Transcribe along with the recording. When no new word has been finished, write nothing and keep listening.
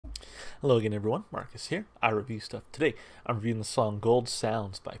Hello again everyone, Marcus here. I review stuff. Today I'm reviewing the song Gold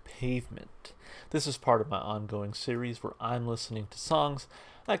Sounds by Pavement. This is part of my ongoing series where I'm listening to songs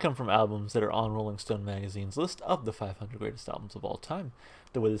that come from albums that are on Rolling Stone magazine's list of the 500 greatest albums of all time.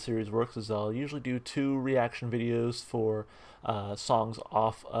 The way the series works is I'll usually do 2 reaction videos for songs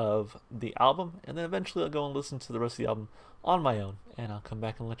off of the album, and then eventually I'll go and listen to the rest of the album on my own, and I'll come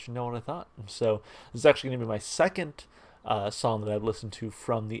back and let you know what I thought. And so this is actually going to be my second song that I've listened to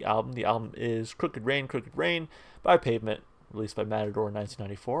from the album. The album is Crooked Rain by Pavement, released by Matador in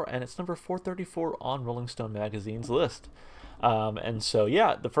 1994, and it's number 434 on Rolling Stone magazine's list. And so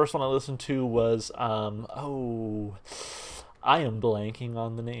yeah, the first one I listened to was I am blanking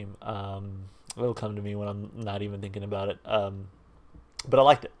on the name. It'll come to me when I'm not even thinking about it. But I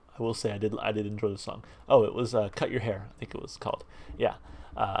liked it. I will say I did enjoy the song. Oh, it was Cut Your Hair, I think it was called. Yeah.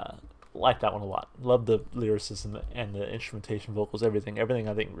 Liked that one a lot. Loved the lyricism and the instrumentation, vocals, everything I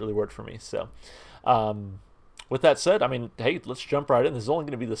think really worked for me. So with that said, I mean, hey, let's jump right in. This is only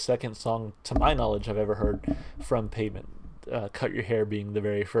going to be the second song to my knowledge I've ever heard from Pavement, Cut Your Hair being the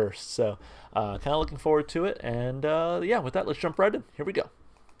very first. So kind of looking forward to it, and yeah, with that, let's jump right in. Here we go.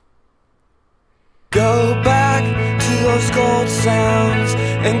 Go back to those gold sounds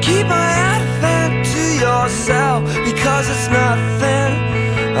and keep my advent to yourself, because it's nothing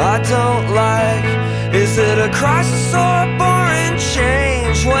I don't like. Is it a crisis or a boring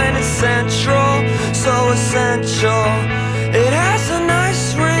change when it's central, so essential? It has a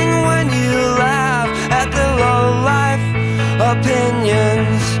nice ring when you laugh at the low-life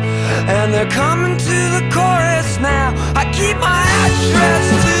opinions, and they're coming to the chorus now. I keep my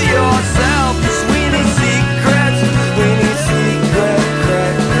address to yourself, 'cause we need secrets. We need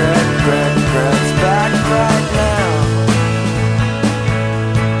secrets back right now,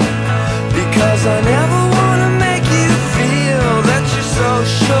 because I never wanna make you feel that you're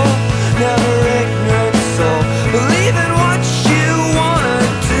social, never ignorant soul. Believe in what you wanna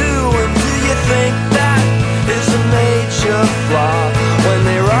do, and do you think that is a major flaw? When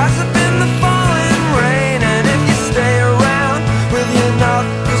they rise up in the falling rain, and if you stay around with your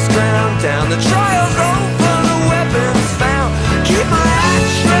knuckles ground down, the trial's over, the weapons found. Keep my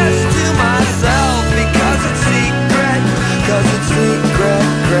address to myself, because it's secret, 'cause it's secret,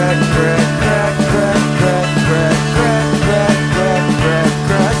 back right now.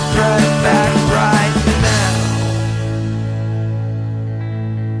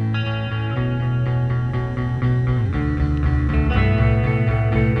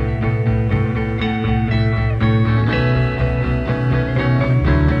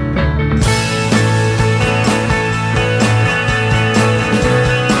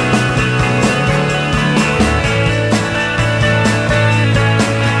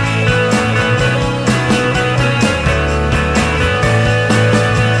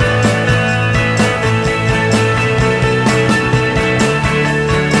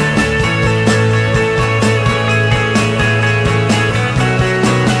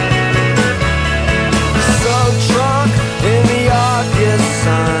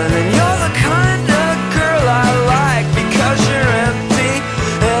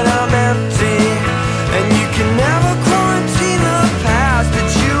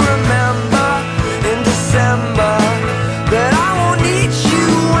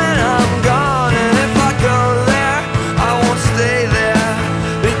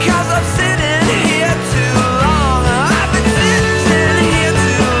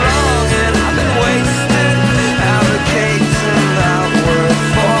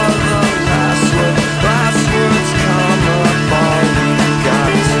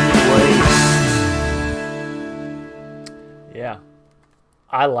 Yeah,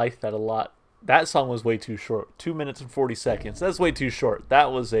 I liked that a lot. That song was way too short. 2 minutes and 40 seconds. That's way too short.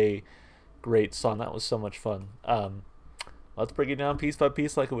 That was a great song. That was so much fun. Let's break it down piece by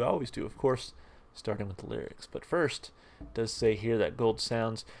piece like we always do, of course, starting with the lyrics. But first, it does say here that Gold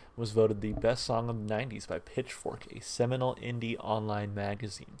Sounds was voted the best song of the 90s by Pitchfork, a seminal indie online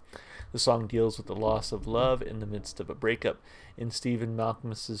magazine. The song deals with the loss of love in the midst of a breakup. In Stephen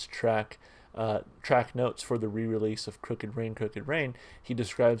Malkmus's track notes for the re-release of Crooked Rain, he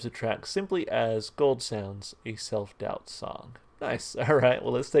describes the track simply as Gold Sounds, a self-doubt song. Nice. All right,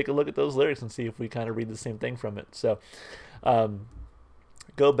 well, let's take a look at those lyrics and see if we kind of read the same thing from it. So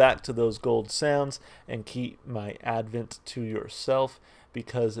go back to those gold sounds and keep my advent to yourself.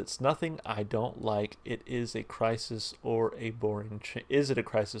 because it's nothing I don't like. It is a crisis or a boring is it a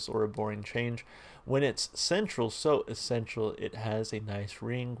crisis or a boring change? When it's central, so essential, it has a nice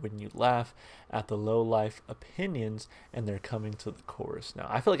ring when you laugh at the low life opinions and they're coming to the chorus. Now,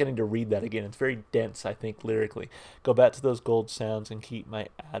 I feel like I need to read that again. It's very dense, I think, lyrically. Go back to those gold sounds and keep my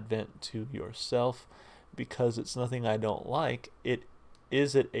advent to yourself, because it's nothing I don't like.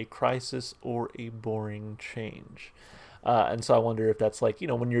 Is it a crisis or a boring change? And so I wonder if that's like,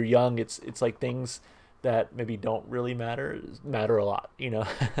 when you're young, it's like things that maybe don't really matter a lot,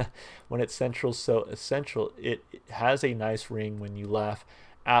 when it's central, so essential, it has a nice ring when you laugh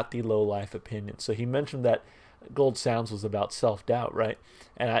at the low life opinion. So he mentioned that Gold Sounds was about self-doubt, right?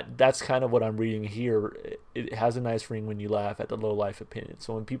 And that's kind of what I'm reading here. It has a nice ring when you laugh at the low life opinion.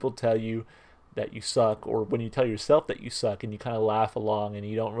 So when people tell you that you suck, or when you tell yourself that you suck and you kind of laugh along and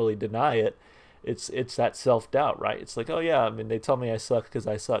you don't really deny it, it's that self-doubt, right? It's like, oh yeah, I mean, they tell me I suck because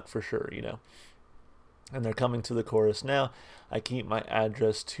I suck for sure, And they're coming to the chorus now. I keep my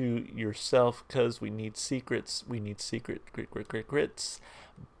address to yourself because we need secrets. We need secret grits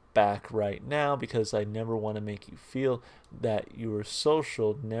back right now, because I never want to make you feel that you are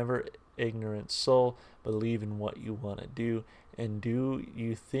social. Never ignorant soul. Believe in what you want to do. And do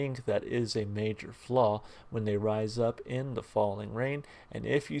you think that is a major flaw when they rise up in the falling rain? And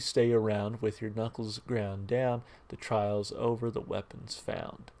if you stay around with your knuckles ground down, the trial's over, the weapons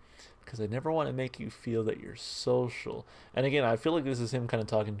found. Because I never want to make you feel that you're social. And again, I feel like this is him kind of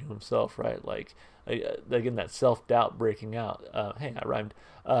talking to himself, right? Like, again, that self-doubt breaking out. Hey, I rhymed.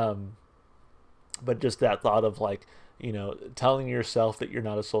 But just that thought of like, telling yourself that you're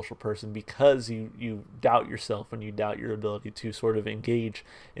not a social person because you doubt yourself and you doubt your ability to sort of engage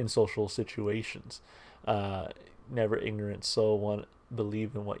in social situations. Never ignorant soul,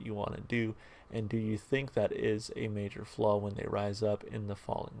 believe in what you want to do. And do you think that is a major flaw when they rise up in the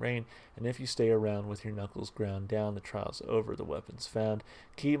falling rain? And if you stay around with your knuckles ground down, the trial's over, the weapons found.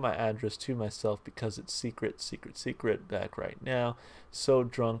 Keep my address to myself because it's secret back right now. So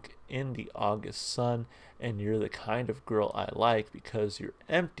drunk in the August sun, and you're the kind of girl I like because you're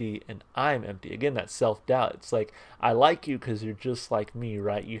empty and I'm empty. Again, that self-doubt. It's like, I like you because you're just like me,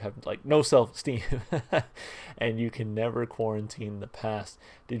 right? You have like no self-esteem and you can never quarantine the past.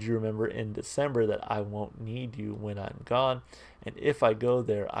 Did you remember in December that I won't need you when I'm gone? And if I go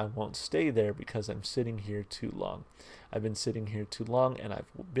there, I won't stay there because I'm sitting here too long. I've been sitting here too long and I've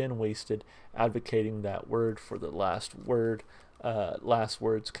been wasted advocating that word for the last word. Last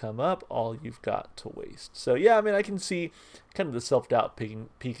words come up, all you've got to waste. So yeah, I mean, I can see kind of the self-doubt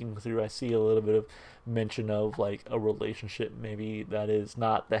peeking through. I see a little bit of mention of like a relationship maybe that is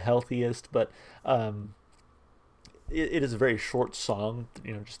not the healthiest, but it is a very short song,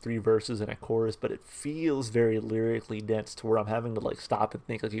 just 3 verses and a chorus, but it feels very lyrically dense to where I'm having to like stop and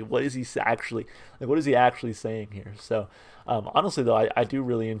think, okay, what is he actually saying here? So honestly though, I do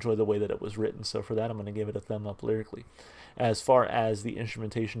really enjoy the way that it was written, so for that I'm going to give it a thumb up lyrically. As far as the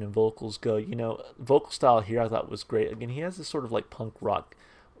instrumentation and vocals go, vocal style here I thought was great. Again, he has this sort of like punk rock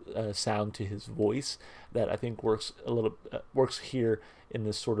sound to his voice that I think works here in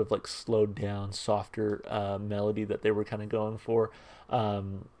this sort of like slowed down, softer melody that they were kind of going for.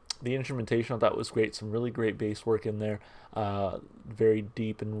 The instrumentation I thought was great. Some really great bass work in there. Very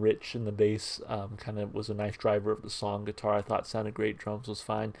deep and rich in the bass. Kind of was a nice driver of the song. Guitar I thought sounded great. Drums was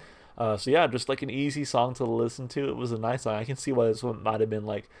fine. So yeah, just like an easy song to listen to. It was a nice song. I can see why this one might have been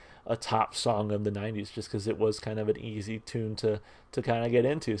like a top song of the 90s, just because it was kind of an easy tune to kind of get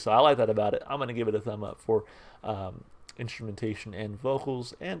into. So I like that about it. I'm going to give it a thumb up for instrumentation and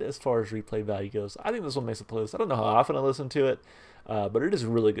vocals. And as far as replay value goes, I think this one makes a playlist. I don't know how often I listen to it, but it is a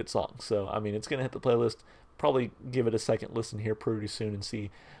really good song. So I mean, it's going to hit the playlist. Probably give it a second listen here pretty soon and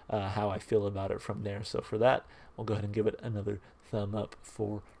see how I feel about it from there. So for that, we'll go ahead and give it another thumb up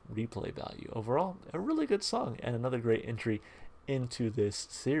for replay value. Overall, a really good song and another great entry into this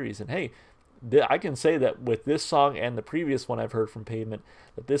series. And hey, I can say that with this song and the previous one I've heard from Pavement,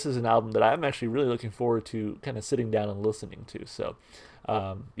 that this is an album that I'm actually really looking forward to kind of sitting down and listening to. So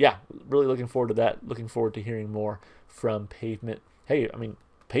yeah, really looking forward to that. Looking forward to hearing more from Pavement. Hey, I mean,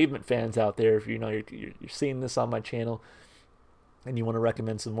 Pavement fans out there, if you're seeing this on my channel and you want to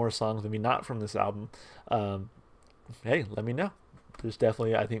recommend some more songs, maybe not from this album, hey, let me know. There's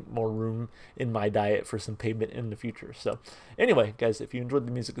definitely, I think, more room in my diet for some Pavement in the future. So anyway, guys, if you enjoyed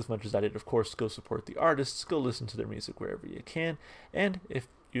the music as much as I did, of course, go support the artists, go listen to their music wherever you can. And if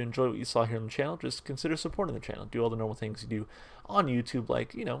you enjoy what you saw here on the channel, just consider supporting the channel. Do all the normal things you do on YouTube,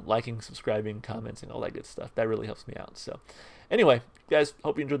 like, liking, subscribing, commenting, all that good stuff. That really helps me out. So anyway, guys,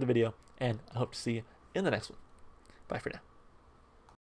 hope you enjoyed the video, and I hope to see you in the next one. Bye for now.